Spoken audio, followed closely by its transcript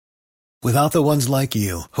Without the ones like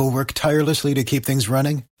you, who work tirelessly to keep things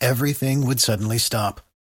running, everything would suddenly stop.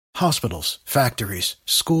 Hospitals, factories,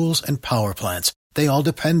 schools, and power plants, they all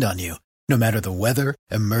depend on you. No matter the weather,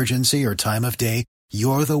 emergency, or time of day,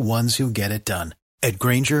 you're the ones who get it done. At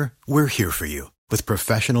Grainger, we're here for you with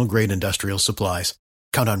professional-grade industrial supplies.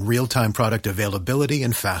 Count on real-time product availability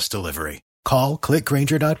and fast delivery. Call,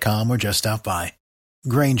 clickgrainger.com, or just stop by.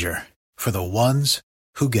 Grainger, for the ones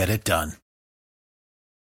who get it done.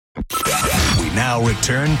 We now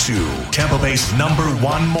return to Tampa Bay's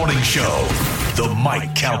 #1 morning show, The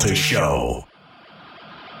Mike Calta Show.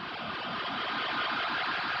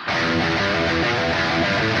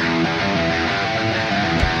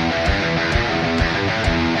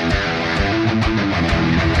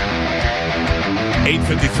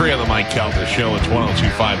 $8:53 on the Mike Calta Show. It's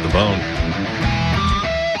 102.5 The Bone.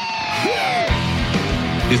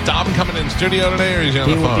 Is Dobbin coming in studio today, or is he on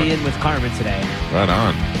the phone? He will be in with Carmen today. Right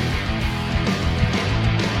on.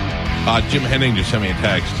 Jim Henning just sent me a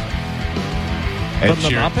text. From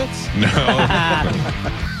the Muppets? No.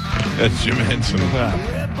 That's Jim Henson.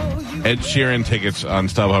 Ed Sheeran tickets on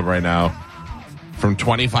StubHub right now from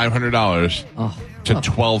 $2,500 to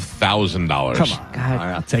 $12,000. Come on. God. All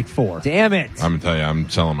right, I'll take 4. Damn it. I'm going to tell you, I'm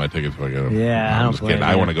selling my tickets when I get them. Yeah, I'm just kidding.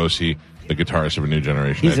 I want to go see the guitarist of a new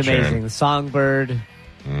generation. He's Ed amazing. Sheeran. The songbird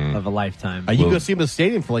of a lifetime. You can go see him in the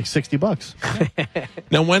stadium for like $60.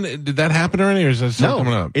 Now, when did that happen already, or is that still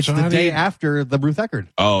coming up? It's So the how do day you- after the Ruth Eckerd.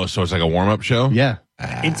 Oh, so it's like a warm-up show? Yeah.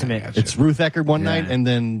 Intimate. Gotcha. It's Ruth Eckerd one night and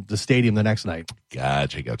then the stadium the next night.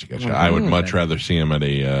 Gotcha. I would much rather see him at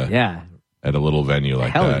a at a little venue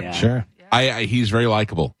like Hell that. yeah. Sure. He's very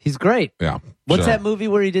likable. He's great. Yeah. What's So- that movie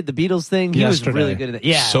where he did the Beatles thing? He was Yesterday. really good at that.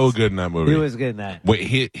 Yeah. So good in that movie. He was good in that.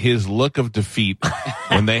 Wait, his look of defeat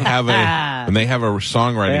when they have a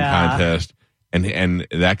songwriting contest, and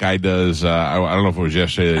that guy does. I don't know if it was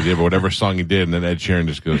yesterday they did, but whatever song he did, and then Ed Sheeran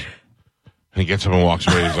just goes. And he gets up and walks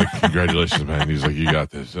away. He's like, "Congratulations, man!" He's like, "You got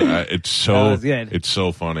this." It's so good. It's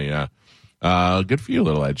so funny. Yeah. Good for you,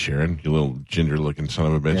 little Ed Sheeran. You little ginger-looking son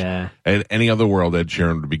of a bitch. Yeah. In any other world, Ed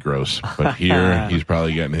Sheeran would be gross, but here he's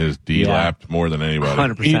probably getting his D-lapped more than anybody.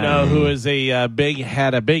 100%. You know who is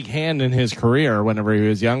had a big hand in his career whenever he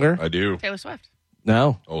was younger? I do. Taylor Swift.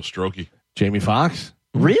 No. Old Strokey. Jamie Foxx.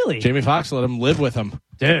 Really? Jamie Foxx let him live with him.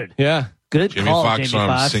 Dude. Yeah. Good Jamie call, Foxx Jamie saw him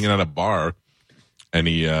Foxx. singing at a bar, and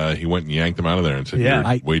he went and yanked him out of there and said, Yeah.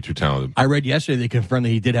 "You're way too talented." I read yesterday they confirmed that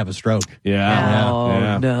he did have a stroke. Yeah.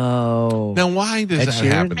 Oh, no. Now, why does Ed that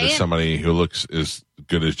Sheeran? happen to somebody who looks as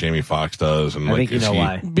good as Jamie Foxx does? And I like, think you is know he?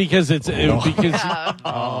 why. Because it's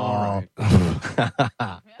Yeah.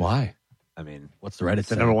 Why? I mean, What's the Reddit it's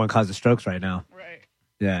the say? number one cause of strokes right now. Right.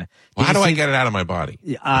 Yeah. Well, how do I get it out of my body?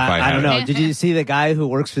 I don't had know. it? Did you see the guy who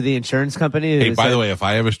works for the insurance company? Hey, by the way, if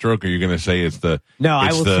I have a stroke, are you going to say it's the? No, I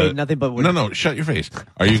it's will say nothing but. No, shut your face.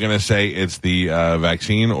 Are you going to say it's the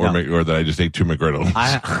vaccine or or that I just ate 2 McGriddles?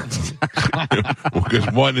 Because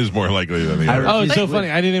one is more likely than the other. Oh, it's so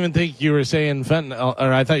funny. I didn't even think you were saying fentanyl,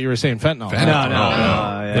 or I thought you were saying fentanyl. Fentanyl.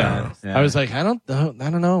 No. Yeah. I was like, I don't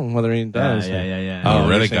know whether he does. Yeah. Oh,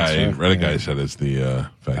 you're Reddit saying guy. so. Reddit guy said it's the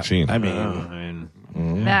vaccine. I mean,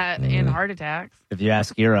 That and heart attacks. If you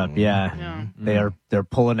ask Europe, Yeah. they're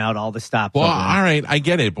pulling out all the stops. well, over all there. right, I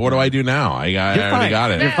get it. But what do I do now? I already fine.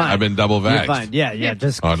 got it. You're fine. I've been double You're vaxxed. fine. Yeah.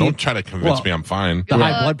 Just Oh, keep, don't try to convince me I'm fine. the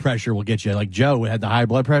high blood pressure will get you. Like Joe had the high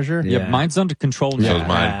blood pressure. Yeah. Yeah, mine's under control So now. is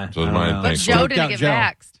mine. So is I don't mine. know. But Thanks. Joe Lord. didn't get Joe.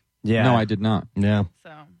 vaxxed. Yeah. No, I did not. Yeah.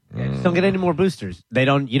 So Just don't get any more boosters. You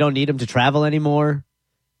don't need them to travel anymore.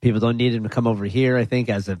 People don't need them to come over here. I think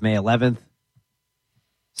as of May 11th.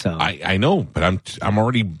 So I know, but I'm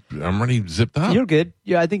already zipped up. you're good.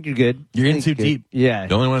 Yeah, I think you're good. You're I in think too you're good. deep. Yeah.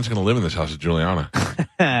 The only one that's going to live in this house is Juliana.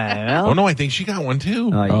 Well, Oh no, I think she got one too.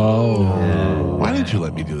 Why did you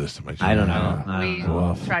let me do this to my I don't Juliana?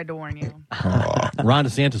 know. we tried to warn you. Ron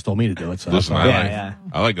DeSantis told me to do it. So Listen, Yeah.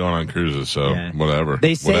 I like going on cruises, so Yeah. whatever.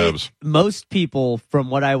 They say Whatevs. most people, from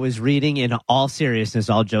what I was reading, in all seriousness,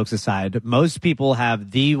 all jokes aside, most people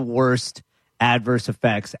have the worst adverse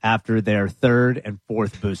effects after their third and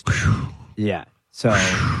fourth booster. Yeah. So,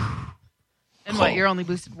 And what? You're only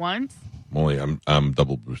boosted once? Molly, I'm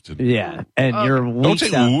double boosted. yeah. And Oh. you're Don't weeks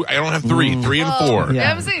say out. ooh. I don't have three and four. Yeah.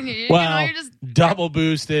 I'm saying you Well, know, you're just double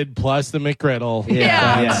boosted plus the McGriddle.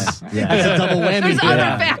 Yeah. Yeah. That's a double whammy. there's other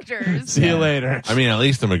Yeah. factors. See you later. I mean, at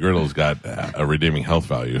least the McGriddle's got a redeeming health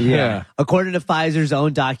value. Yeah. According to Pfizer's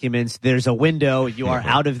own documents, there's a window. You are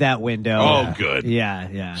out of that window. Oh, good.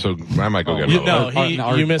 Yeah. So I might go get You another know, one.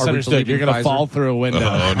 Are you we misunderstood. You're going to believing fall Pfizer? through a window.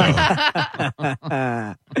 Oh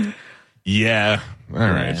no. Yeah. All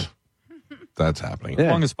right. that's happening. As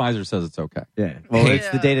long as Pfizer says it's okay. Yeah. Well, Hey. it's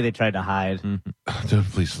the data they tried to hide. Dude,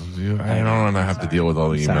 please, I don't want to have to deal with all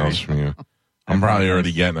the emails Sorry. from you. I'm probably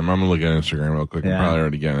already getting them. I'm going to look at Instagram real quick. I'm Yeah. probably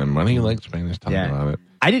already getting them. Money like Spanish talking Yeah. about it.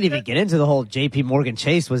 I didn't even get into the whole JP Morgan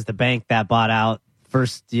Chase was the bank that bought out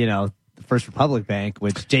the First Republic Bank,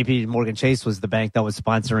 which JP Morgan Chase was the bank that was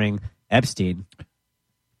sponsoring Epstein.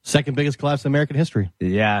 Second biggest collapse in American history.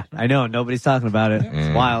 Yeah, I know. Nobody's talking about it.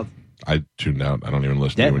 It's wild. I tuned out. I don't even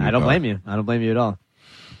listen to Yeah, you when you I don't talk. blame you. I don't blame you at all.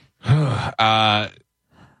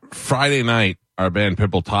 Friday night, our band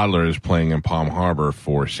Pipple Toddler is playing in Palm Harbor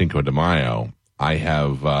for Cinco de Mayo. I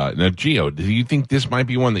have now, Gio, do you think this might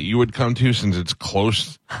be one that you would come to since it's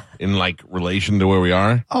close in like relation to where we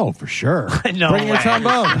are? Oh, for sure. No Bring your way.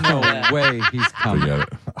 trombone. No way he's coming. Forget it.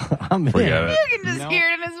 I'm in. Forget it. You can just hear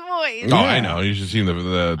it in his voice. Oh, I know. You should see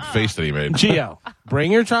the face that he made. Gio,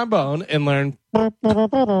 bring your trombone and learn.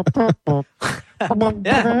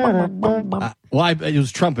 It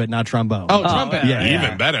was trumpet, not trombone. Oh, trumpet. yeah.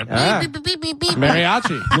 Even better.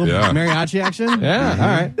 Mariachi. Yeah. Mariachi action? Yeah. All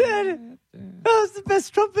right. That was the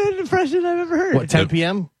best trumpet impression I've ever heard. What, 10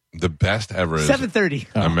 p.m.? The best ever is 7:30.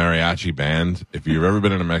 a mariachi band. If you've ever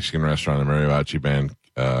been in a Mexican restaurant, a mariachi band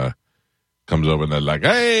comes over and they're like,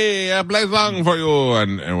 "Hey, I play a song for you,"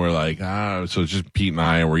 and we're like, so it's just Pete and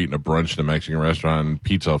I, and we're eating a brunch in a Mexican restaurant. And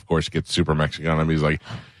Pizza, of course, gets super Mexican on him. He's like,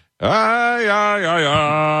 yeah, yeah, yeah,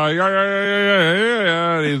 yeah, yeah, yeah, yeah,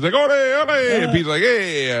 yeah. And he's like, ole, ole. And Pete's like,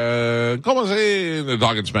 hey, ¿cómo se? They're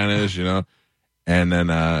talking Spanish, and then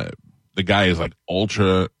the guy is like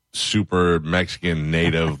ultra super Mexican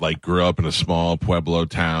native, like grew up in a small Pueblo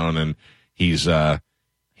town, and he's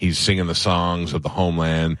singing the songs of the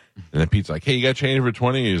homeland. And then Pete's like, "Hey, you got change for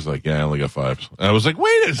 20?" He's like, "Yeah, I only got 5s." And I was like,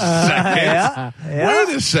 "Wait a second, wait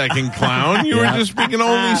a second, clown! You were just speaking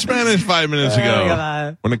only Spanish 5 minutes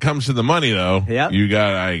ago." When it comes to the money, though, I got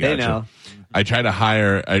They you. know. I tried to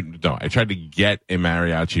get a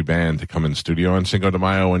mariachi band to come in studio on Cinco de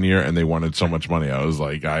Mayo one year, and they wanted so much money. I was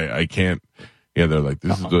like, I can't. Yeah, they're like,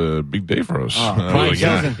 this is a big day for us. I was Probably like,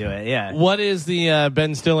 yeah. doesn't do it. Yeah. What is the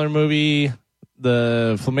Ben Stiller movie?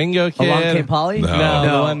 The Flamingo Kid? Along Came Polly? No.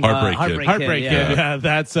 the one, Heartbreak Kid. Heartbreak Kid. Yeah,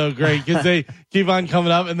 that's so great because they keep on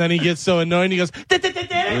coming up and then he gets so annoyed and he goes, Can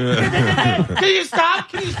you stop?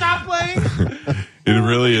 Can you stop playing? It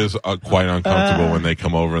really is quite uncomfortable when they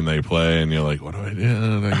come over and they play, and you're like, "What do I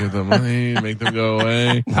do? Do I get the money? Make them go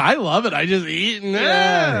away?" I love it. I just eat and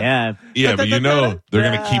Yeah. Yeah, but they're going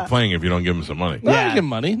to keep playing if you don't give them some money. Well, Yeah. you get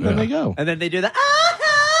money, then they go. And then they do the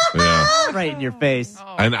Yeah, right in your face.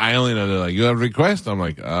 and I only know they're like, "You have a request?" I'm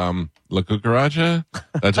like, "La Cucaracha."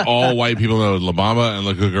 That's all white people know: La Bamba and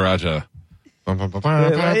La Cucaracha.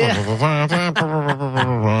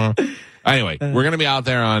 Anyway, we're going to be out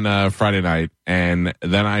there on Friday night, and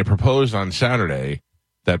then I proposed on Saturday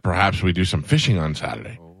that perhaps we do some fishing on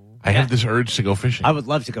Saturday. I have this urge to go fishing. I would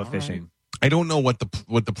love to go fishing. I don't know what the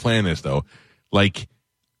plan is though. Like,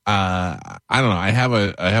 I don't know. I have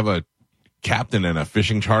a captain and a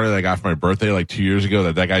fishing charter that I got for my birthday like 2 years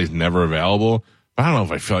ago. That guy's never available. But I don't know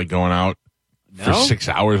if I feel like going out for 6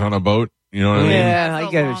 hours on a boat. You know what I mean? Yeah, I That's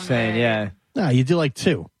a get what you're long saying. day. Yeah. No, you do like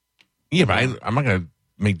 2. Yeah, but I'm not gonna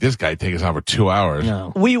make this guy take us out for 2 hours.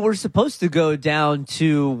 No. We were supposed to go down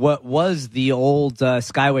to what was the old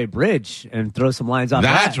Skyway Bridge and throw some lines off.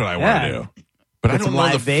 That's that. what I want to do. But I Put don't some know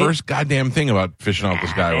the live bait. first goddamn thing about fishing off the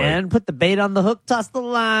Skyway. And put the bait on the hook, toss the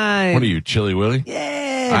line. What are you, Chili Willy?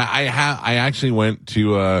 Yeah. I actually went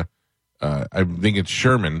to I think it's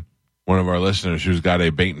Sherman, one of our listeners, who's got a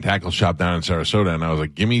bait and tackle shop down in Sarasota, and I was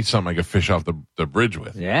like, give me something I could fish off the bridge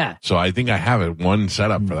with. Yeah. So I think I have it one set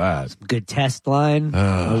up for that. Good test line.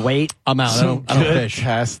 Weight. I'm out. I don't fish.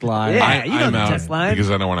 Test line. Yeah. you know I'm the out test line. because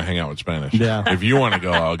I don't want to hang out with Spanish. Yeah. If you want to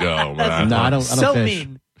go, I'll go. But No, I don't So fish.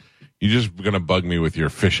 mean. You're just gonna bug me with your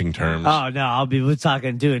fishing terms. Oh no, we're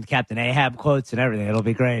talking doing Captain Ahab quotes and everything. It'll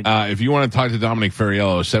be great. If you want to talk to Dominic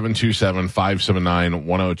Ferriello,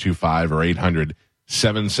 727-579-1025 or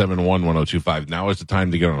 800-771-1025. Now is the time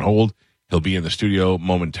to get on hold. He'll be in the studio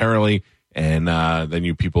momentarily, and then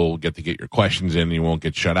you people get to get your questions in, and you won't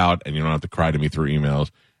get shut out, and you don't have to cry to me through emails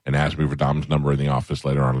and ask me for Dom's number in the office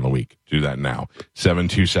later on in the week. Do that now.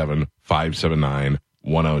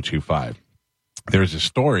 727-579-1025. There's a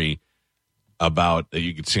story about that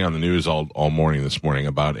you could see on the news all morning this morning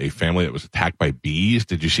about a family that was attacked by bees.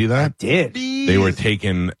 Did you see that? Did. They were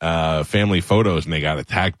taking family photos and they got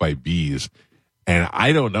attacked by bees. And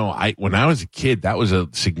I don't know. When I was a kid, that was a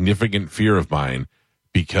significant fear of mine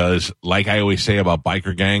because, like I always say about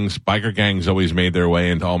biker gangs always made their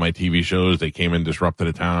way into all my TV shows. They came and disrupted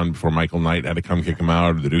a town before Michael Knight had to come kick them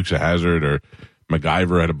out, or the Dukes of Hazzard, or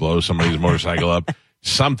MacGyver had to blow somebody's motorcycle up.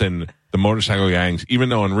 Something the motorcycle gangs, even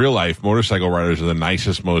though in real life, motorcycle riders are the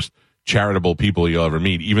nicest, most charitable people you'll ever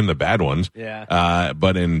meet, even the bad ones. Yeah.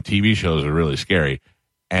 But in TV shows, are really scary.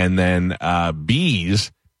 And then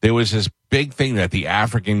bees, there was this big thing that the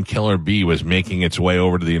African killer bee was making its way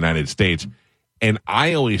over to the United States. And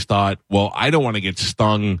I always thought, well, I don't want to get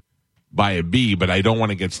stung by a bee, but I don't want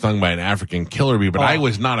to get stung by an African killer bee. But I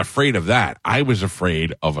was not afraid of that. I was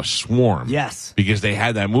afraid of a swarm. Yes. Because they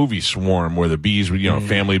had that movie Swarm where the bees would,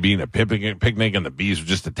 family being a picnic and the bees would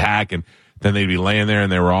just attack and then they'd be laying there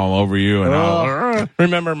and they were all over you. And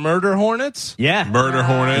Remember Murder Hornets? Yeah. Murder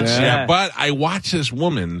hornets. Yeah. Yeah. But I watched this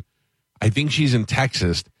woman, I think she's in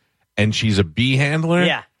Texas, and she's a bee handler.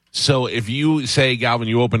 Yeah. So if you say, Galvin,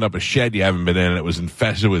 you opened up a shed you haven't been in and it was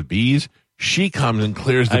infested with bees, she comes and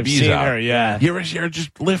clears the I've bees seen out. her, yeah. You ever see her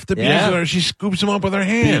just lift the bees Yeah. with her? She scoops them up with her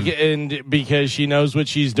hand. And because she knows what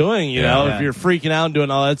she's doing, you know, Yeah. if you're freaking out and doing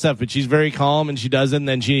all that stuff, but she's very calm and she does it, and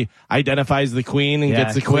then she identifies the queen and Yeah,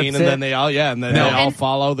 gets the queen, clips and it. then they all, and then No. they all And-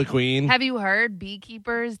 follow the queen. Have you heard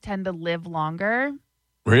beekeepers tend to live longer?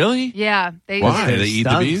 Really? Yeah, they Why? They're They eat the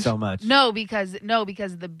stung bees? so much. No, because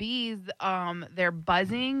the bees, they're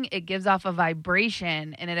buzzing. It gives off a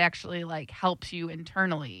vibration, and it actually like helps you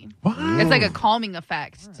internally. What? It's like a calming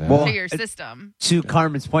effect Well, to your system. To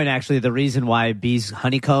Carmen's point, actually, the reason why bees'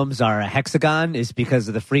 honeycombs are a hexagon is because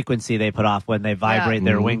of the frequency they put off when they vibrate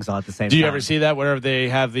their wings all at the same Do time. you ever see that whenever they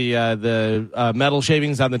have the metal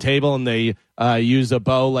shavings on the table and they use a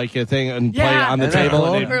bow like a thing and play Yeah. it on the Isn't that table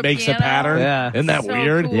cool? and For it a makes a piano? pattern? Yeah. Isn't that So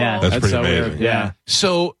weird? cool. Yeah. That's pretty so amazing. weird. Yeah.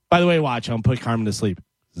 So By the way, watch. I'll put Carmen to sleep.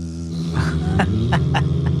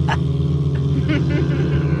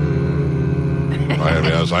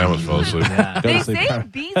 I almost fell asleep. Go They to sleep, say Carmen.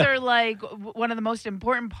 bees are like one of the most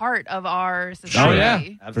important part of our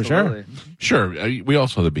society. Oh, yeah. For sure. Sure. We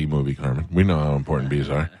also saw the bee movie, Carmen. We know how important bees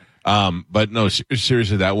are. But no,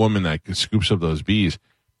 seriously, that woman that scoops up those bees,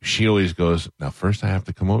 she always goes, now first I have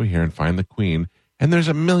to come over here and find the queen. And there's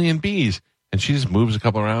a million bees. And she just moves a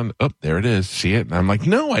couple around. Oh, there it is. See it? And I'm like,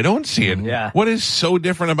 no, I don't see it. Yeah. What is so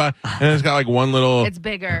different about and it's got like one little It's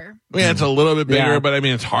bigger. yeah, it's a little bit bigger, Yeah. but I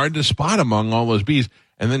mean it's hard to spot among all those bees.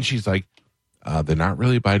 And then she's like, they're not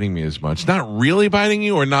really biting me as much. Not really biting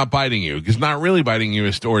you or not biting you? Because not really biting you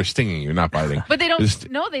is or stinging you, not biting. But they don't. It's-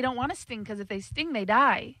 No, they don't want to sting because if they sting, they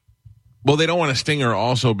die. Well, they don't want to sting her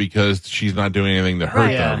also because she's not doing anything to hurt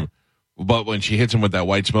Right. them. But when she hits them with that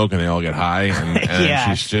white smoke and they all get high, and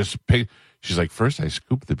Yeah. she's like, first I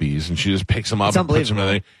scoop the bees, and she just picks them up It's and puts them in.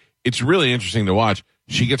 unbelievable. It's really interesting to watch.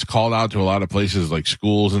 She gets called out to a lot of places like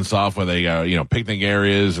schools and stuff where they got picnic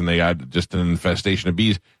areas and they got just an infestation of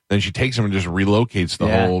bees. Then she takes them and just relocates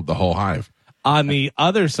the whole hive. On the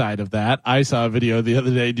other side of that, I saw a video the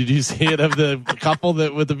other day. Did you see it of the couple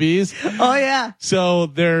that with the bees? Oh, yeah. So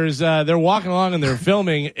there's they're walking along and they're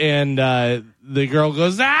filming, and the girl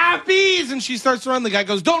goes, bees, and she starts to run. The guy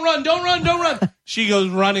goes, don't run, don't run, don't run. She goes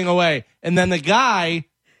running away, and then the guy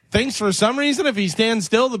thinks for some reason if he stands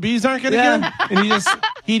still, the bees aren't going to get him, and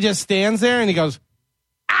he just stands there and he goes,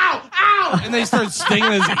 ow, ow, and they start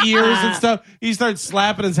stinging his ears and stuff. He starts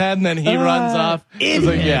slapping his head, and then he runs off. It's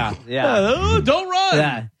like, Yeah. don't run.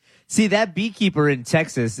 Yeah. See, that beekeeper in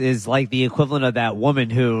Texas is like the equivalent of that woman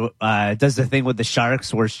who does the thing with the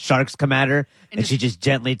sharks where sharks come at her and she just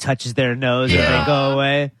gently touches their nose and they go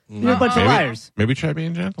away. You're a bunch of liars. Maybe try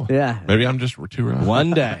being gentle. Yeah. Maybe I'm just too rough.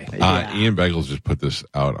 One day. Ian Beggles just put this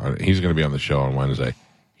out. He's going to be on the show on Wednesday.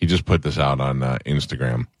 He just put this out on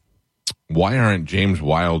Instagram. Why aren't James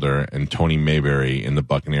Wilder and Tony Mayberry in the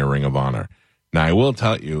Buccaneer Ring of Honor? Now, I will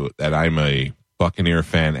tell you that I'm a Buccaneer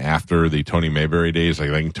fan after the Tony Mayberry days. I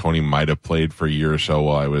think Tony might have played for a year or so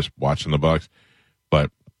while I was watching the Bucs, but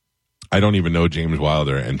I don't even know James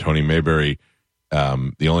Wilder and Tony Mayberry.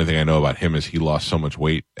 The only thing I know about him is he lost so much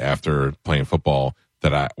weight after playing football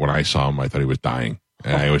that when I saw him, I thought he was dying.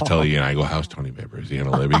 And I always tell Ian, I go, how's Tony Mayberry? Is he going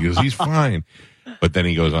to live? He goes, he's fine. But then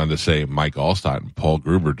he goes on to say Mike Allstott and Paul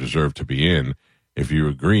Gruber deserve to be in if you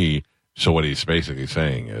agree. So what he's basically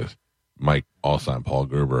saying is Mike Allstott and Paul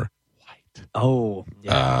Gruber, white. Oh,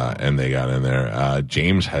 yeah. And they got in there.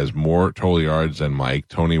 James has more total yards than Mike.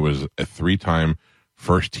 Tony was a 3-time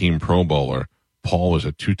first-team Pro Bowler. Paul was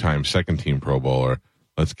a 2-time second-team Pro Bowler.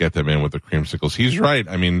 Let's get them in with the creamsicles. He's right.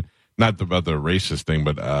 I mean, not about the racist thing,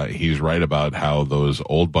 but he's right about how those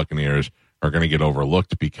old Buccaneers are going to get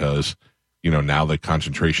overlooked because, now the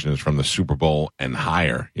concentration is from the Super Bowl and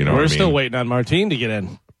higher. You know what I We're mean? still waiting on Martine to get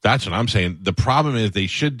in. That's what I'm saying. The problem is they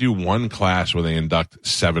should do one class where they induct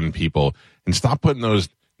 7 people and stop putting those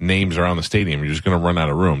names around the stadium. You're just going to run out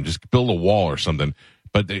of room. Just build a wall or something.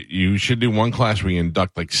 But you should do one class where you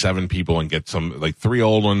induct like 7 people and get some, like 3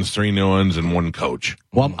 old ones, 3 new ones, and 1 coach.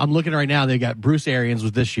 Well, I'm looking right now. They got Bruce Arians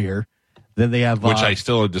was this year. Then they have Which I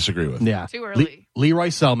still disagree with. yeah, Too early. Leroy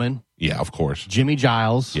Selman, Yeah, of course. Jimmy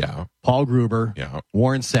Giles, Yeah. Paul Gruber, Yeah.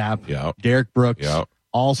 Warren Sapp, Yeah. Derek Brooks, Yeah.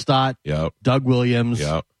 Allstott, Yep. Doug Williams,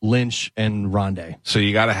 Yep. Lynch, and Rondé. So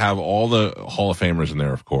you got to have all the Hall of Famers in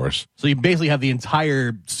there, of course. So you basically have the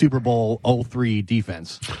entire Super Bowl 03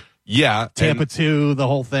 defense. Yeah. Tampa and- 2, the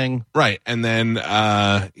whole thing. Right. And then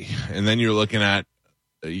you're looking at,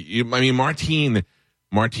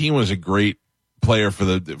 Martin was a great player for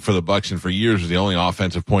the Bucs, and for years was the only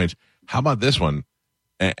offensive points. How about this one?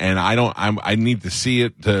 And I need to see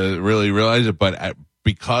it to really realize it, but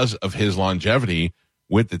because of his longevity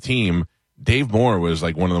with the team, Dave Moore was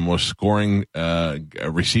like one of the most scoring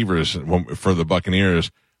receivers for the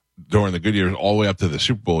Buccaneers during the good years, all the way up to the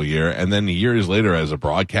Super Bowl year. And then years later as a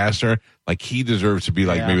broadcaster, like he deserves to be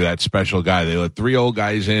like maybe that special guy. They let 3 old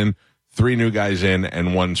guys in, 3 new guys in,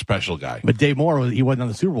 and 1 special guy. But Dave Moore, he wasn't on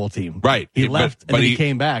the Super Bowl team. Right. He left, and then he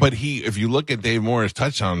came back. But if you look at Dave Moore's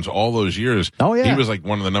touchdowns all those years, he was like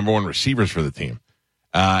one of the number 1 receivers for the team.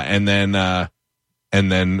 And then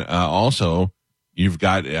also you've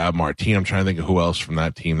got Martin. I'm trying to think of who else from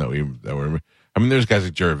that team that were. I mean, there's guys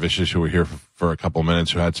like Jared Vicious who were here for a couple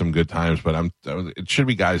minutes who had some good times, but it should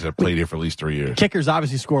be guys that played here for at least 3 years. Kickers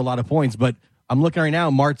obviously score a lot of points, but I'm looking right now.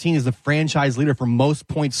 Martin is the franchise leader for most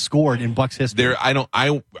points scored in Bucs history.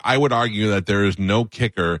 I would argue that there is no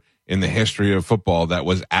kicker in the history of football that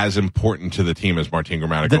was as important to the team as Martin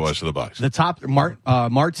Grammatical was to the Bucs. The top Martin,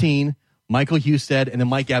 Michael Husted, and then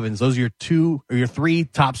Mike Evans. Those are your 3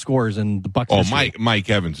 top scorers in the Bucs. Oh, history. Mike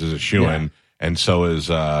Evans is a shoo-in, and so is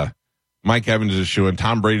Mike Evans is a shoo-in.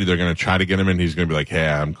 Tom Brady, they're going to try to get him in. He's going to be like, "Hey,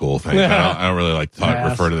 I'm cool, thanks." I don't really like to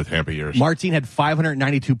refer to the Tampa years. Martin had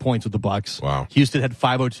 592 points with the Bucs. Wow. Houston had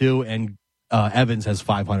 502, and Evans has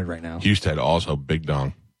 500 right now. Houston also big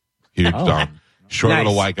dong, huge dong, short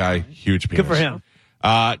little white guy, huge penis. Good for him.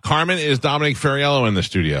 Carmen, is Dominic Ferriello in the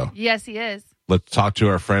studio? Yes, he is. Let's talk to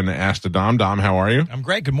our friend Asta Dom. Dom, how are you? I'm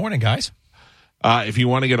great. Good morning, guys. If you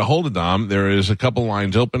want to get a hold of Dom, there is a couple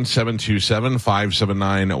lines open,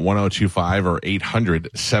 727-579-1025 or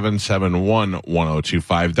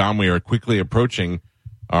 800-771-1025. Dom, we are quickly approaching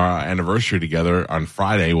our anniversary together on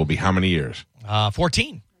Friday. Will be how many years?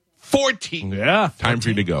 14. 14. Yeah. Time for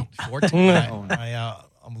you to go. 14.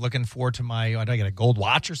 I'm looking forward to my, do I get a gold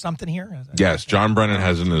watch or something here? Yes, John Brennan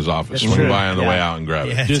has it in his office. Swing by on the way out and grab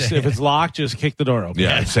it. Yeah. Just if it's locked, just kick the door open.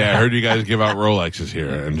 Yeah, say, I heard you guys give out Rolexes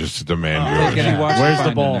here and just demand yours. Where's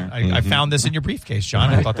the ball? I found this in your briefcase,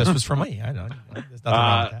 John. I thought this was for me. I don't. There's nothing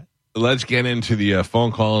wrong with that. Let's get into the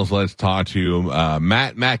phone calls. Let's talk to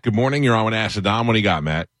Matt. Matt, good morning. You're on with Ask Dom. What do you got,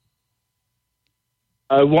 Matt?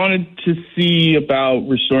 I wanted to see about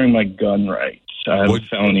restoring my gun rights. I have a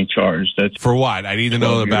felony charge. That's For what? I need to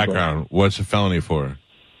know the 12 years background. What's a felony for?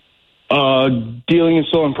 dealing in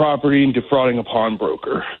stolen property and defrauding a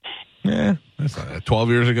pawnbroker. Yeah, that's not 12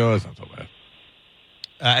 years ago. That's not so bad.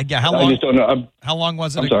 Yeah, how long? I just don't know. How long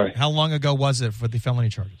was it? I'm sorry. How long ago was it for the felony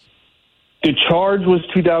charges? The charge was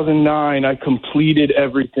 2009. I completed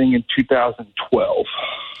everything in 2012.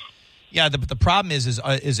 Yeah, but the problem is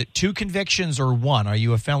it two convictions or one? Are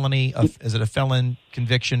you a felony? Is it a felon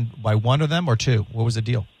conviction by one of them or two? What was the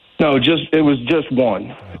deal? No, it was just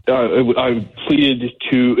one. I pleaded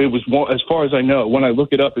to. It was one. As far as I know, when I look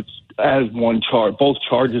it up, it's as one charge. Both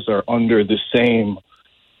charges are under the same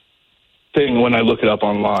thing when I look it up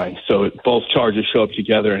online. So both charges show up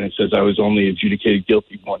together, and it says I was only adjudicated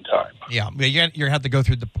guilty one time. Yeah, you're going to have to go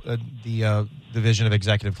through the Division of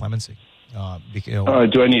Executive Clemency. Do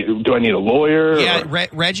I need a lawyer? Yeah,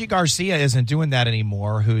 Reggie Garcia isn't doing that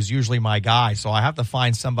anymore, who's usually my guy. So I have to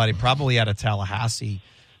find somebody probably out of Tallahassee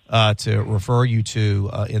to refer you to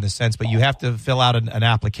in a sense. But you have to fill out an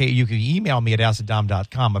application. You can email me at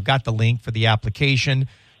asadom.com. I've got the link for the application.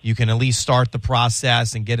 You can at least start the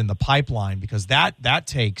process and get in the pipeline because that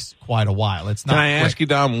takes quite a while. It's not. Can I ask you,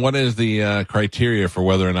 Dom, what is the criteria for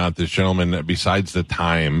whether or not this gentleman, besides the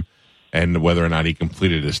time and whether or not he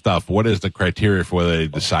completed his stuff, what is the criteria for whether they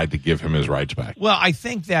decide to give him his rights back? Well, I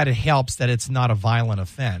think that it helps that it's not a violent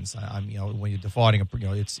offense. When you're defrauding,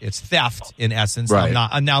 it's theft in essence. Right.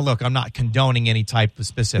 I'm not condoning any type of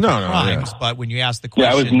specific crimes, but when you ask the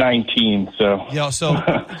question, I was 19, so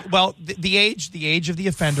well, the age of the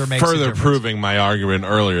offender makes further a difference. proving my argument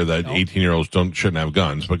earlier that 18-year-olds shouldn't have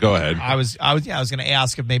guns. But go ahead. I was going to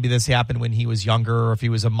ask if maybe this happened when he was younger, or if he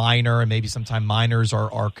was a minor, and maybe sometimes minors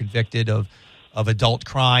are convicted of adult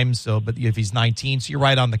crimes. So, but if he's 19, so you're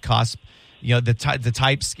right on the cusp. The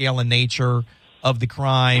type, scale, and nature of the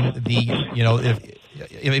crime.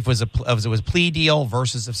 if it was a plea deal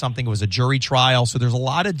versus if something was a jury trial. So there's a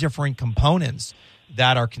lot of different components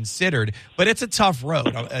that are considered, but it's a tough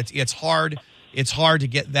road. It's hard. It's hard to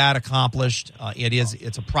get that accomplished.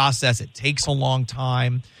 It's a process. It takes a long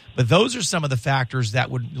time. But those are some of the factors that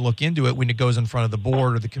would look into it when it goes in front of the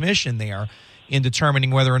board or the commission there in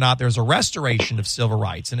determining whether or not there's a restoration of civil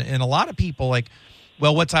rights. And a lot of people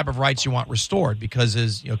well, what type of rights you want restored? Because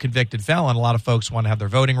as convicted felon, a lot of folks want to have their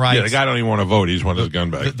voting rights. Yeah, the guy don't even want to vote. He just wants his gun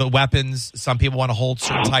back. The weapons. Some people want to hold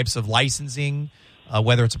certain types of licensing,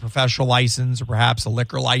 whether it's a professional license or perhaps a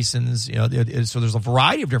liquor license. So there's a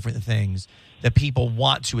variety of different things that people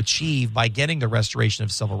want to achieve by getting the restoration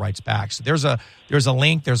of civil rights back. So there's a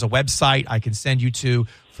link, there's a website I can send you to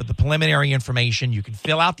for the preliminary information. You can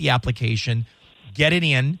fill out the application, get it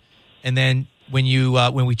in, and then when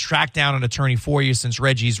we track down an attorney for you, since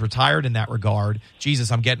Reggie's retired in that regard, Jesus,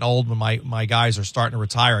 I'm getting old when my guys are starting to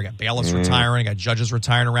retire. I got bailiffs retiring, I got judges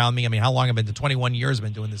retiring around me. I mean, how long I've been 21 years I've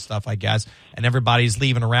been doing this stuff, I guess, and everybody's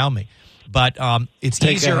leaving around me. But it's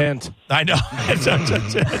Take easier. a hint. I know.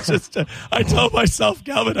 I told myself,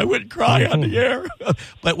 Calvin, I wouldn't cry on the air.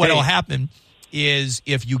 But what will happen is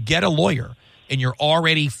if you get a lawyer and you're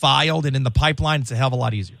already filed and in the pipeline, it's a hell of a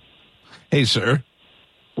lot easier. Hey, sir.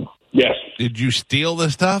 Yes. Did you steal the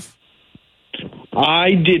stuff?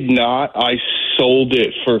 I did not. I sold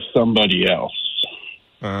it for somebody else.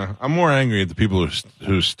 I'm more angry at the people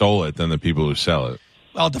who stole it than the people who sell it.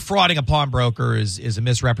 Well, defrauding a pawnbroker is a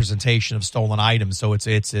misrepresentation of stolen items, so it's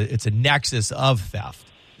a nexus of theft.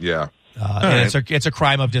 Yeah, Right. It's a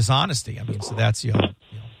crime of dishonesty. I mean, so that's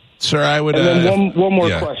Sir, I would. And then one more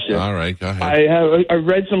yeah. question. All right, go ahead. I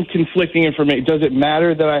read some conflicting information. Does it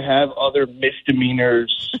matter that I have other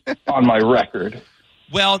misdemeanors on my record?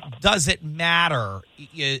 Well, does it matter?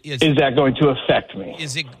 Is that going to affect me?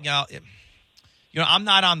 Is it I'm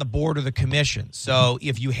not on the board of the commission, so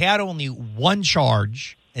if you had only one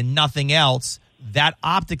charge and nothing else, that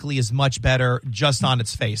optically is much better just on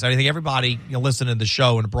its face. I think everybody listening to the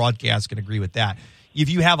show and the broadcast can agree with that. If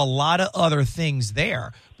you have a lot of other things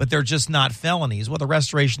there, but they're just not felonies, well, the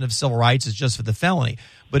restoration of civil rights is just for the felony.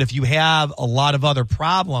 But if you have a lot of other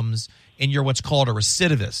problems and you're what's called a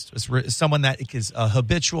recidivist, it's someone that is a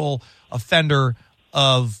habitual offender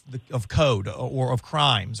of code or of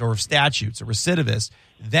crimes or of statutes, a recidivist,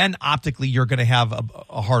 then optically you're going to have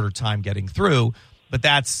a harder time getting through. But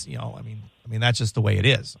that's I mean that's just the way it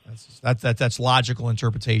is. That's logical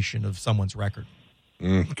interpretation of someone's record.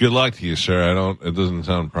 Good luck to you, sir. It doesn't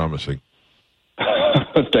sound promising.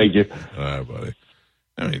 Thank you. All right, buddy.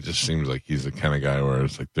 I mean, it just seems like he's the kind of guy where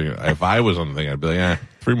it's like, if I was on the thing, I'd be like,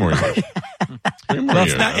 3 more years. 3 more Well,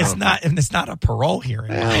 years. it's not a parole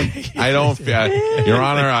hearing. I don't, Your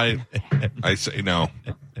Honor, I say no.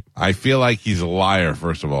 I feel like he's a liar,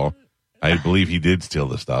 first of all. I believe he did steal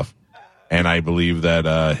the stuff. And I believe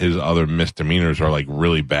that his other misdemeanors are like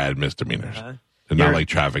really bad misdemeanors. They're not like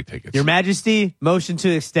traffic tickets. Your Majesty, motion to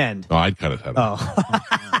extend. Oh, I'd cut his head off.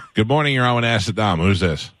 Good morning, you're on with Acid Dom. Who's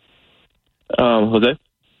this? Jose.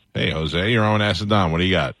 Hey, Jose, you're on with Acid Dom. What do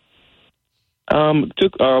you got? Two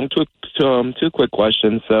quick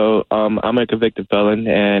questions. So, I'm a convicted felon,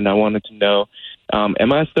 and I wanted to know,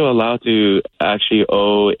 am I still allowed to actually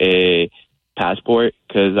owe a passport?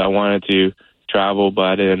 Because I wanted to travel, but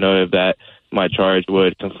I didn't know if that my charge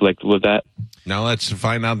would conflict with that. Now let's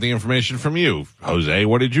find out the information from you, Jose.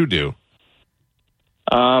 What did you do?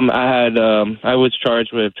 I was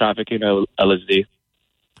charged with trafficking LSD.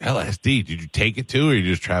 LSD? Did you take it too, or you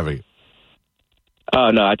just traffic it? Oh,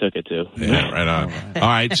 no, I took it too. Yeah, right on. All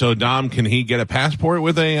right, so Dom, can he get a passport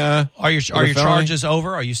with a? Are your charges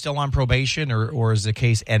over? Are you still on probation, or is the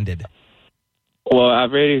case ended? Well,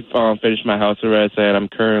 I've already finished my house arrest, and I'm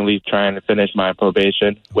currently trying to finish my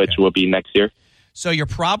probation, which will be next year. So you're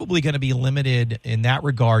probably going to be limited in that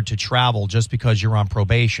regard to travel just because you're on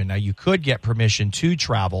probation. Now, you could get permission to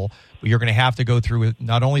travel, but you're going to have to go through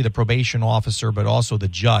not only the probation officer, but also the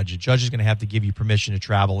judge. The judge is going to have to give you permission to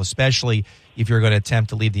travel, especially if you're going to attempt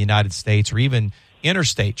to leave the United States or even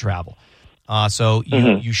interstate travel. So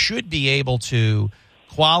you should be able to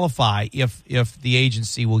qualify if the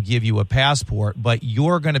agency will give you a passport, but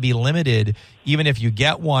you're going to be limited, even if you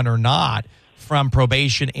get one or not, from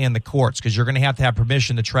probation and the courts, because you're going to have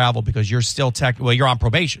permission to travel because you're still you're on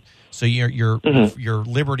probation. So your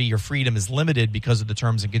liberty, your freedom is limited because of the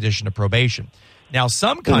terms and condition of probation. Now,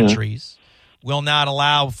 some countries will not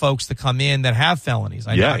allow folks to come in that have felonies.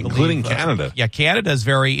 I believe, including Canada. Canada is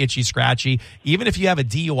very itchy scratchy. Even if you have a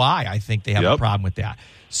DUI, I think they have a problem with that.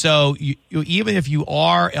 So even if you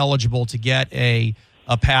are eligible to get a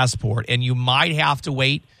passport, and you might have to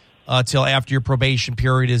wait till after your probation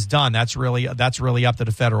period is done. That's really up to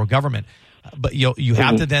the federal government. But you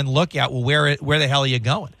have to then look at, well, where the hell are you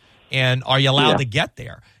going, and are you allowed to get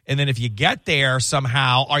there? And then if you get there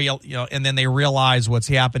somehow, are you and then they realize what's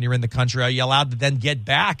happened, you're in the country, are you allowed to then get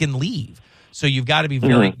back and leave? So you've got to be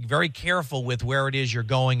very, very careful with where it is you're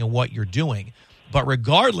going and what you're doing. But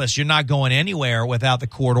regardless, you're not going anywhere without the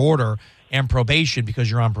court order and probation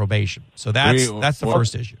because you're on probation. So that's the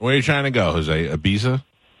first issue. Where are you trying to go, Jose? Ibiza?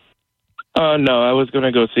 No, I was going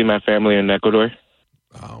to go see my family in Ecuador.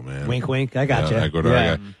 Oh, man. Wink, wink. I got you. Ecuador.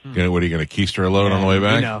 Yeah. What are you going to keister a load on the way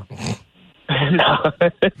back? You know. No.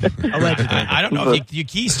 Allegedly. I don't know if you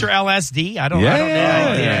keister LSD. I don't know.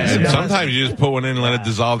 And sometimes you just put one in and let it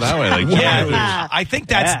dissolve that way. I think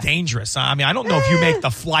that's dangerous. I mean, I don't know if you make the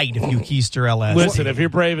flight if you keister LSD. Listen, if you're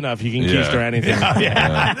brave enough, you can keister anything.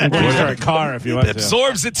 Keister a car if you want It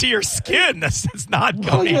absorbs it to your skin. It's not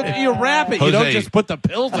going. You wrap it. Jose, you don't just put the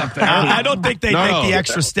pills up there. I don't think they make the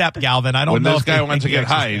extra step, Galvin. I don't when know. This guy wants to get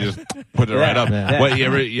high, he just put it right up. What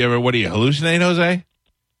you ever? What do you hallucinate, Jose?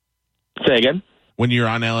 Say again? When you're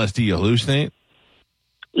on LSD, you hallucinate?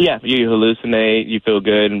 Yeah, you hallucinate. You feel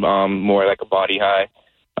good, more like a body high.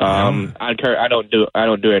 I don't do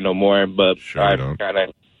it no more, but I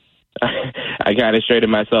kind of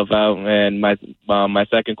straightened myself out. And my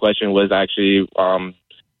second question was actually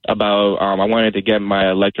about I wanted to get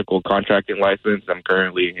my electrical contracting license. I'm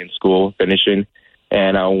currently in school finishing,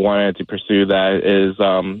 and I wanted to pursue that. Is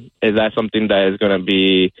that something that is going to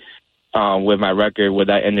be with my record? Would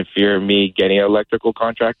that interfere with me getting an electrical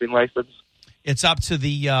contracting license? It's up to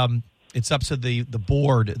the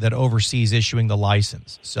board that oversees issuing the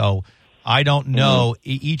license. So I don't know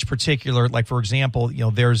each particular, like for example,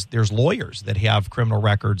 there's lawyers that have criminal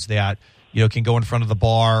records that can go in front of the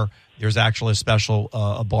bar. There's actually a special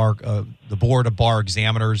the board of bar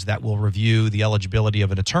examiners that will review the eligibility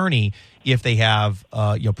of an attorney if they have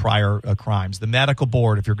prior crimes. The medical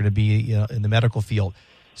board, if you're going to be in the medical field.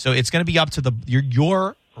 So it's going to be up to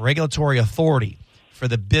your regulatory authority for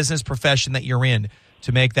the business profession that you're in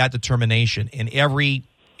to make that determination. And every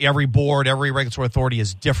board, every regulatory authority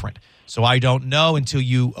is different. So I don't know until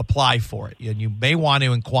you apply for it. And you may want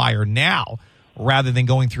to inquire now rather than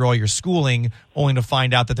going through all your schooling only to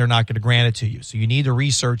find out that they're not going to grant it to you. So you need to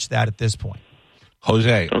research that at this point.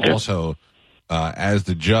 Jose, also, as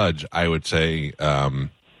the judge, I would say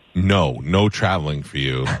no traveling for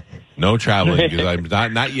you. No traveling because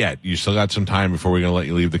I'm not yet. You still got some time before we're going to let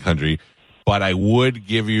you leave the country. But I would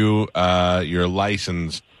give you your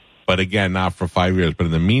license, but again, not for 5 years. But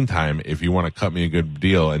in the meantime, if you want to cut me a good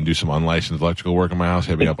deal and do some unlicensed electrical work in my house,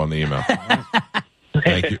 hit me up on the email.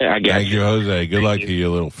 Thank you. Thank you, Jose. Good luck to you,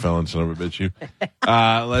 little felon son of a bitch. You.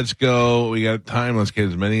 Let's go. We got time. Let's get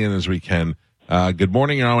as many in as we can. Good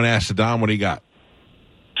morning. I want to ask Saddam, what do you got?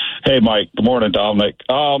 Hey, Mike. Good morning, Dominic.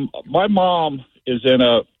 My mom is in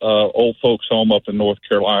a old folks home up in North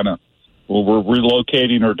Carolina. Well, we're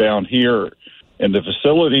relocating her down here. In the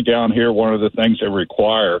facility down here, one of the things they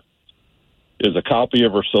require is a copy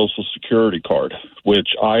of her Social Security card, which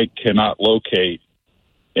I cannot locate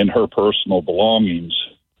in her personal belongings.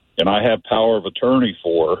 And I have power of attorney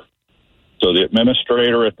for her. So the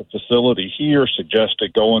administrator at the facility here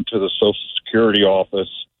suggested going to the Social Security office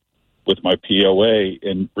with my POA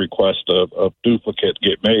and request a duplicate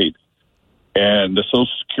get made. And the Social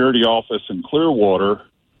Security office in Clearwater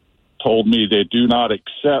told me they do not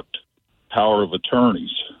accept power of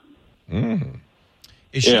attorneys. And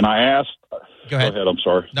I asked... Go ahead. I'm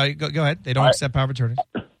sorry. No, go ahead. They don't accept power of attorneys.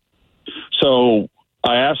 So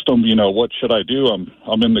I asked them, what should I do?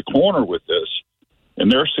 I'm in the corner with this.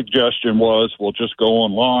 And their suggestion was, well, just go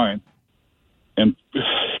online and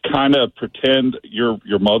kind of pretend you're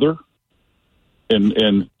your mother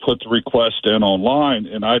and put the request in online.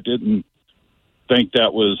 And I didn't think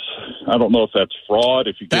that was, I don't know if that's fraud.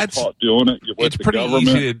 If you get caught doing it, you're with the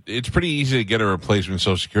government. It's pretty easy to get a replacement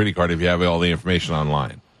Social Security card if you have all the information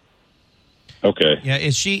online. Okay. Yeah,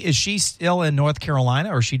 is she still in North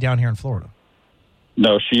Carolina or is she down here in Florida?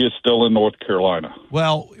 No, she is still in North Carolina.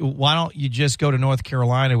 Well, why don't you just go to North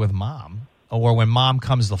Carolina with mom, or when mom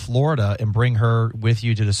comes to Florida and bring her with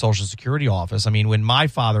you to the Social Security office? I mean, when my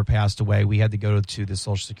father passed away, we had to go to the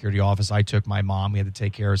Social Security office. I took my mom. We had to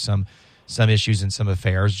take care of some issues and some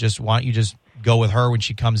affairs. Why don't you just go with her when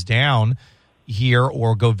she comes down here,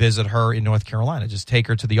 or go visit her in North Carolina? Just take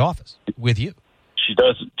her to the office with you.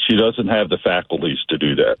 She doesn't have the faculties to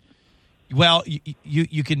do that. Well,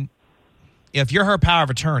 you can, if you're her power of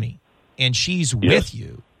attorney and she's with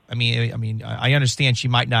you. I mean, I understand she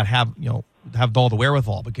might not have all the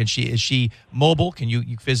wherewithal, but is she mobile? Can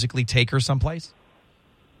you physically take her someplace?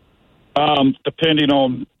 Depending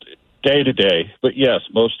on day to day, but yes,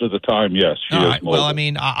 most of the time, yes, she All is right. mobile. Well, I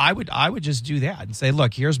mean, I would just do that and say,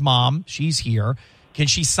 look, here's mom. She's here. Can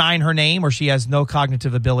she sign her name, or she has no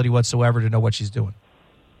cognitive ability whatsoever to know what she's doing?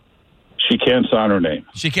 She can sign her name.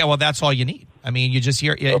 She can't. Well, that's all you need. I mean, you just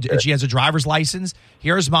hear. Okay. She has a driver's license.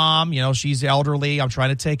 Here's mom. She's elderly. I'm trying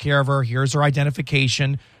to take care of her. Here's her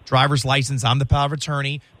identification, driver's license. I'm the power of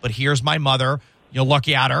attorney. But here's my mother. Look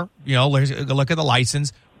at her. Look at the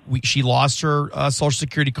license. She lost her Social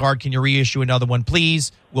Security card. Can you reissue another one,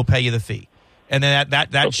 please? We'll pay you the fee, and then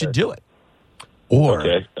that should do it. Or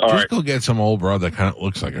All right. go get some old broad that kind of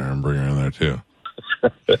looks like her and bring her in there too.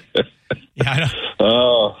 Yeah, I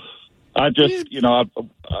know. I just,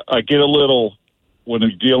 I get a little, when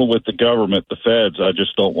you're dealing with the government, the feds, I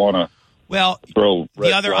just don't want to throw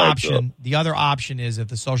red flags up. The other option is if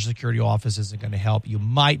the Social Security office isn't going to help, you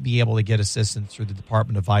might be able to get assistance through the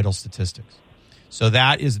Department of Vital Statistics. So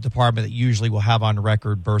that is a department that usually will have on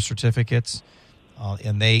record birth certificates,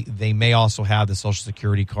 and they may also have the Social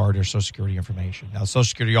Security card or Social Security information. Now, the Social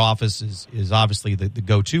Security office is obviously the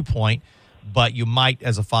go-to point, but you might,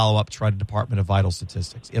 as a follow-up, try the Department of Vital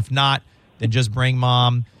Statistics. If not, then just bring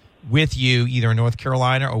mom with you, either in North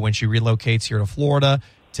Carolina or when she relocates here to Florida.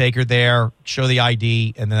 Take her there, show the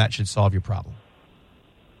ID, and then that should solve your problem.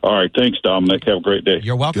 All right. Thanks, Dominic. Have a great day.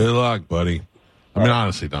 You're welcome. Good luck, buddy. I mean,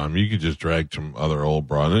 honestly, Dom, you could just drag some other old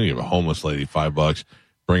broad. Then you have a homeless lady, $5.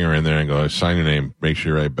 Bring her in there and go, sign your name. Make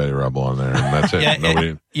sure you write Betty Rubble on there, and that's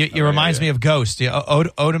it. It reminds me of Ghost.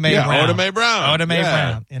 Oda Mae Brown. Oda Mae Brown. Oda Mae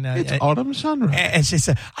Brown. And, it's Autumn Sunrise. And she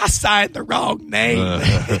said, I signed the wrong name. I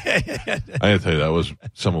got to tell you, that was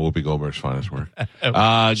some of Whoopi Goldberg's finest work. She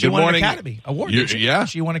good won morning. an Academy Award. Yeah?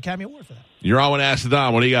 She won an Academy Award for that. You're on with Ask the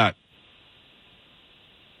Dom. What do you got?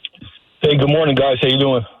 Hey, good morning, guys. How you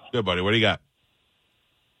doing? Good, buddy. What do you got?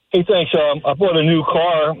 Hey, thanks. I bought a new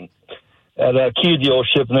car at a Kia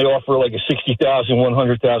dealership, and they offer like a $60,000,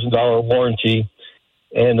 $100,000 warranty.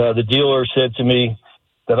 And the dealer said to me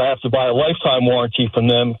that I have to buy a lifetime warranty from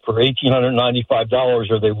them for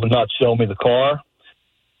 $1,895, or they would not sell me the car.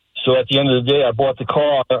 So at the end of the day, I bought the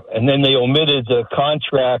car, and then they omitted the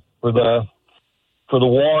contract for the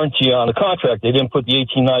warranty on the contract. They didn't put the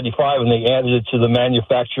 $1,895, and they added it to the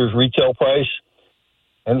manufacturer's retail price.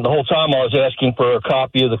 And the whole time I was asking for a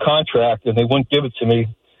copy of the contract, and they wouldn't give it to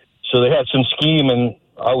me. So they had some scheme, and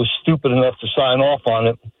I was stupid enough to sign off on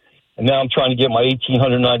it. And now I'm trying to get my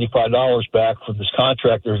 $1,895 back for this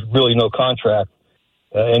contract. There's really no contract.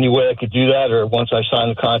 Any way I could do that, or once I sign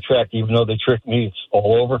the contract, even though they tricked me, it's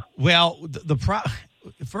all over? Well,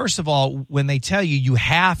 first of all, when they tell you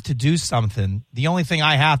have to do something, the only thing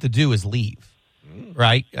I have to do is leave.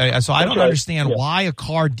 Right? So I don't understand why a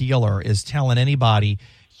car dealer is telling anybody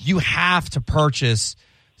you have to purchase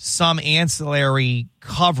some ancillary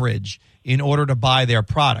coverage in order to buy their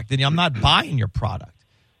product. Then I'm not buying your product.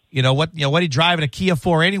 What are you driving a Kia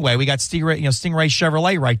for anyway? We got Stingray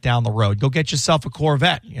Chevrolet right down the road. Go get yourself a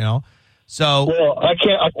Corvette, So well, I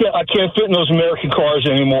can't fit in those American cars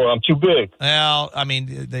anymore. I'm too big. Well, I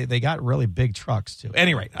mean, they got really big trucks too.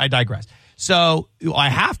 Anyway, I digress. So I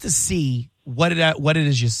have to see what it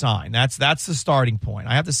is you sign. That's the starting point.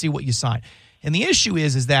 I have to see what you sign. And the issue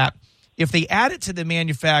is that if they add it to the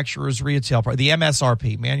manufacturer's retail price, the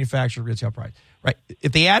MSRP, manufacturer retail price, right?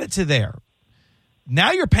 If they add it to there,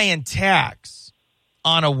 now you're paying tax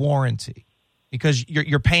on a warranty because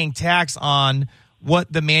you're paying tax on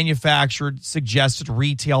what the manufacturer suggested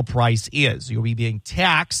retail price is. You'll be being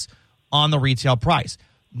taxed on the retail price.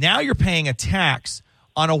 Now you're paying a tax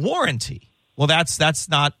on a warranty. Well, that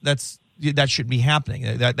shouldn't be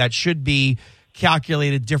happening. That should be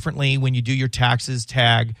calculated differently when you do your taxes,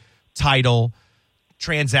 tag, title,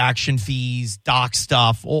 transaction fees, doc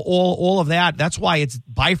stuff, all of that. That's why it's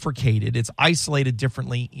bifurcated. It's isolated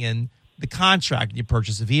differently in the contract when you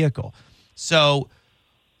purchase a vehicle. So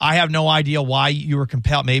I have no idea why you were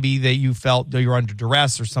compelled. Maybe that you felt that you were under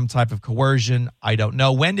duress or some type of coercion. I don't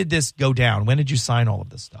know. When did this go down? When did you sign all of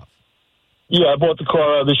this stuff? Yeah, I bought the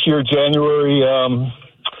car this year, January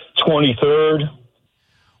 23rd.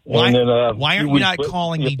 Why aren't you not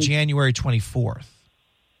calling me January 24th?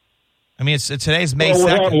 I mean, today's May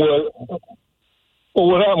 2nd.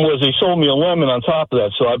 What happened was they sold me a lemon on top of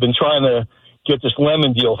that, so I've been trying to get this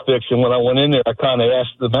lemon deal fixed. And when I went in there, I kind of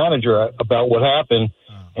asked the manager about what happened,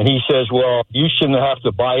 and he says, well, you shouldn't have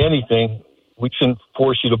to buy anything. We shouldn't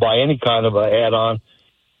force you to buy any kind of an add-on.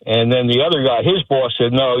 And then the other guy, his boss,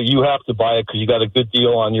 said, no, you have to buy it because you got a good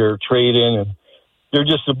deal on your trade-in. And they're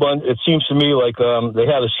just a bunch. It seems to me like they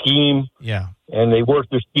had a scheme, and they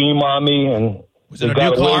worked their scheme on me, and they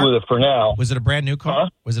got away with it for now. Was it a brand new car? Huh?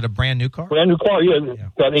 Was it a brand new car? Brand new car, yeah.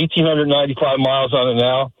 Got 1,895 miles on it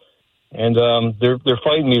now. and they're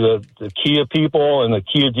fighting me. The Kia people and the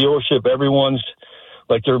Kia dealership, everyone's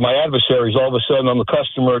like they're my adversaries. All of a sudden, I'm a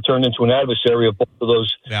customer turned into an adversary of both of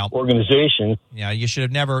those organizations. Yeah, you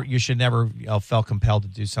should never felt compelled to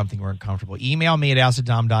do something you weren't comfortable. Email me at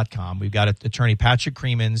acidom.com. We've got attorney Patrick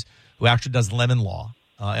Creemans, who actually does lemon law,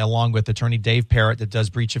 along with attorney Dave Parrott that does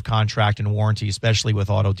breach of contract and warranty, especially with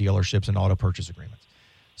auto dealerships and auto purchase agreements.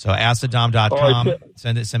 So acidom.com, right,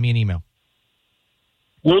 send me an email.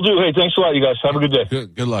 Will do. Hey, thanks a lot, you guys. Have a good day.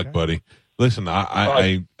 Good luck, buddy. Listen,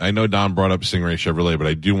 I know Don brought up Stingray Chevrolet, but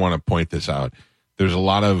I do want to point this out. There's a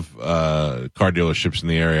lot of car dealerships in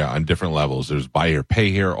the area on different levels. There's buy here, pay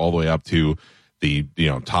here, all the way up to the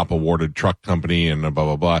top awarded truck company and blah,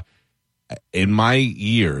 blah, blah. In my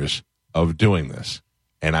years of doing this,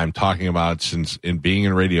 and I'm talking about being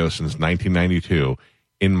in radio since 1992,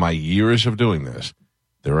 in my years of doing this,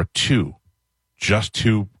 there are just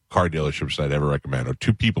two car dealerships that I'd ever recommend, or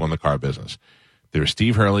two people in the car business. There's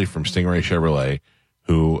Steve Hurley from Stingray Chevrolet,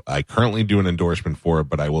 who I currently do an endorsement for,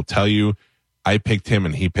 but I will tell you, I picked him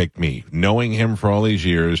and he picked me. Knowing him for all these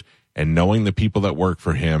years and knowing the people that work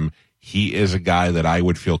for him, he is a guy that I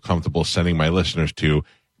would feel comfortable sending my listeners to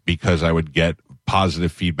because I would get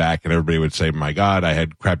positive feedback and everybody would say, my God, I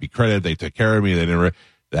had crappy credit. They took care of me. They didn't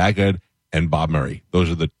that good. And Bob Murray. Those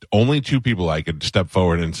are the only two people I could step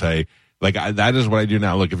forward and say, that is what I do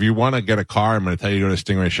now. Look, if you want to get a car, I'm going to tell you to go to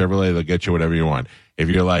Stingray Chevrolet. They'll get you whatever you want. If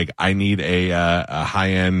you're like, I need a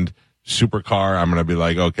high-end supercar, I'm going to be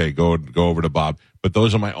like, okay, go over to Bob. But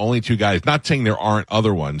those are my only two guys. Not saying there aren't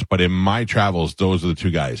other ones, but in my travels, those are the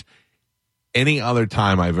two guys. Any other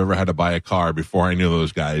time I've ever had to buy a car before I knew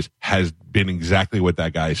those guys has been exactly what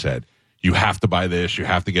that guy said. You have to buy this, you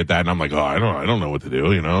have to get that. And I'm like, I don't know what to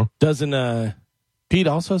do, you know? Doesn't Pete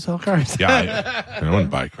also sell cars? Yeah, I wouldn't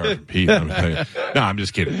buy a car from Pete. No, I'm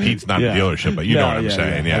just kidding. Pete's not a dealership, but you know what I'm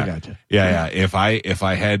saying. Yeah, I gotcha. Yeah. If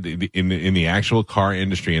I had in the actual car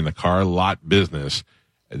industry, in the car lot business,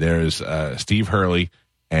 there's Steve Hurley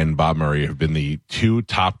and Bob Murray have been the two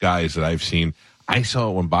top guys that I've seen. I saw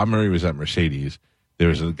when Bob Murray was at Mercedes. There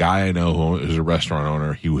was a guy I know who was a restaurant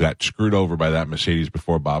owner. He got screwed over by that Mercedes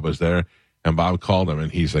before Bob was there, and Bob called him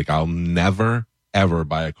and he's like, "I'll never ever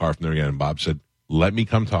buy a car from there again." And Bob said, "Let me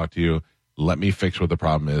come talk to you. Let me fix what the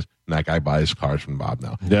problem is." And that guy buys cars from Bob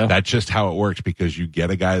now. Yeah. That's just how it works because you get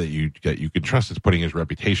a guy that you can trust. It's putting his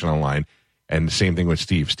reputation on the line. And the same thing with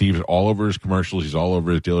Steve. Steve's all over his commercials. He's all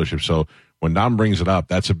over his dealership. So when Don brings it up,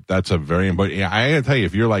 that's a very important. Yeah, I gotta tell you,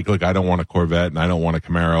 if you're like, look, I don't want a Corvette and I don't want a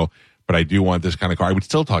Camaro, but I do want this kind of car, I would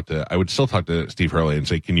still talk to Steve Hurley and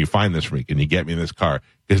say, can you find this for me? Can you get me this car?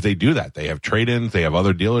 Because they do that. They have trade-ins. They have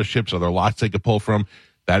other dealerships, other lots they could pull from.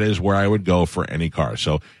 That is where I would go for any car.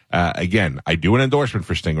 So again, I do an endorsement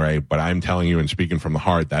for Stingray, but I'm telling you and speaking from the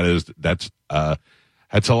heart, that's a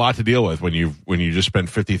lot to deal with when you just spend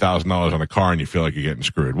 $50,000 on a car and you feel like you're getting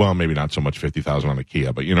screwed. Well, maybe not so much $50,000 on a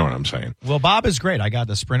Kia, but you know what I'm saying. Well, Bob is great. I got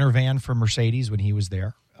the Sprinter van from Mercedes when he was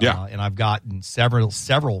there. Yeah. And I've gotten several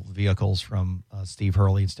vehicles from Steve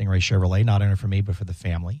Hurley and Stingray Chevrolet, not only for me, but for the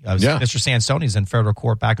family. Mr. Sansoni's in federal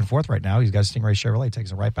court back and forth right now. He's got a Stingray Chevrolet,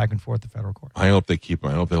 takes it right back and forth to federal court. I hope they keep him.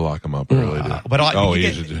 I hope they lock him up. I really do. But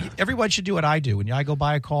everyone should do what I do. When I go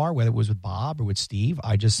buy a car, whether it was with Bob or with Steve,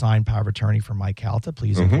 I just sign power of attorney for Mike Calta.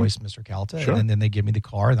 Please invoice Mr. Calta. Sure. And then they give me the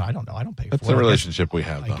car, and I don't know. I don't pay for it. That's the relationship we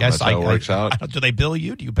have. I guess that's how it works out. Do they bill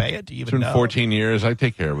you? Do you pay it? Do you even It's been know? 14 years. I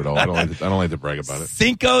take care of it all. I don't like to brag about it.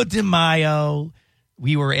 Cinco de Mayo.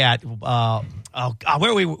 We were at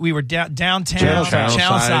where we were downtown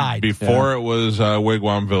Channelside before it was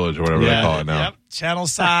Wigwam Village or whatever they call it now. Yep,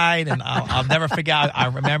 Channelside, and I'll never forget. I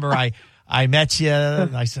remember I met you,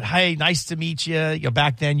 and I said, "Hey, nice to meet you."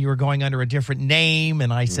 Back then, you were going under a different name,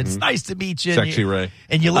 and I said, "It's nice to meet you." Sexy Ray.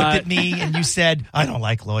 And you looked at me, and you said, "I don't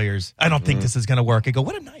like lawyers. I don't think this is going to work." I go,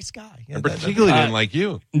 "What a nice guy." I particularly didn't like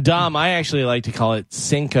you. Dom, I actually like to call it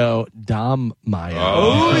Cinco Dom Mayo.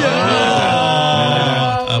 Oh,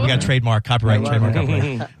 yeah. We got trademark, copyright, trademark,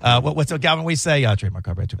 copyright. What's Galvin? We say trademark,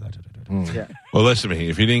 copyright. Yeah. Well, listen to me.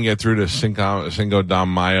 If you didn't get through to Cinco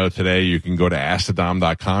Dom Mayo today, you can go to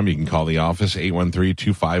askthedom.com. You can call the office,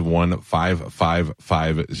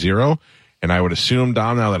 813-251-5550. And I would assume,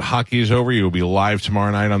 Dom, now that hockey is over, you will be live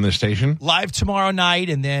tomorrow night on this station? Live tomorrow night,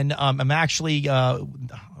 and then I'm actually, I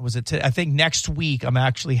think next week, I'm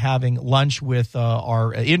actually having lunch with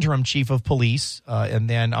our interim chief of police, and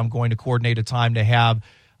then I'm going to coordinate a time to have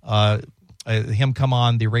him come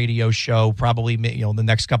on the radio show probably the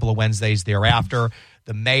next couple of Wednesdays thereafter.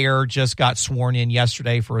 The mayor just got sworn in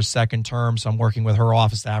yesterday for a second term, so I'm working with her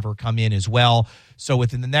office to have her come in as well. So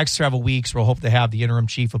within the next several weeks, we'll hope to have the interim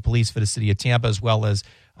chief of police for the city of Tampa as well as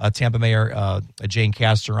Tampa Mayor Jane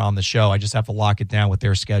Castor on the show. I just have to lock it down with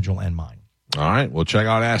their schedule and mine. All right. Well, check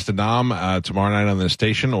out Ask the Dom tomorrow night on the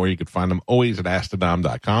station, or you can find them always at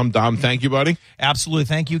AskTheDom.com. Dom, thank you, buddy. Absolutely.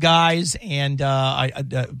 Thank you, guys. And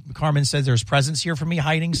Carmen says there's presents here for me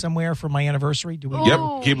hiding somewhere for my anniversary. Do we?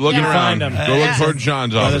 Yep. Keep looking around. Go look for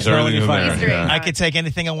John's office. Everything's in there. Yeah. I could take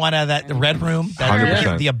anything I want out of the red room,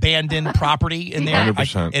 100%. The abandoned property in there.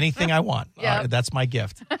 100%. Anything I want. Yep. That's my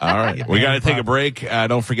gift. All right. We got to take a break.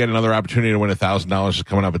 Don't forget another opportunity to win $1,000 is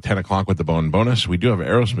coming up at 10 o'clock with the Bone bonus. We do have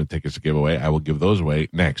Aerosmith tickets to give away. I will give those away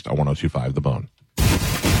next on 102.5 The Bone.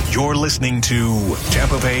 You're listening to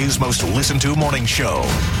Tampa Bay's most listened to morning show,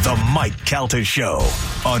 The Mike Calta Show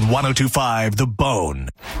on 102.5 The Bone.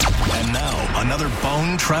 And now, another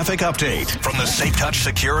Bone traffic update from the Safe Touch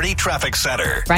Security Traffic Center.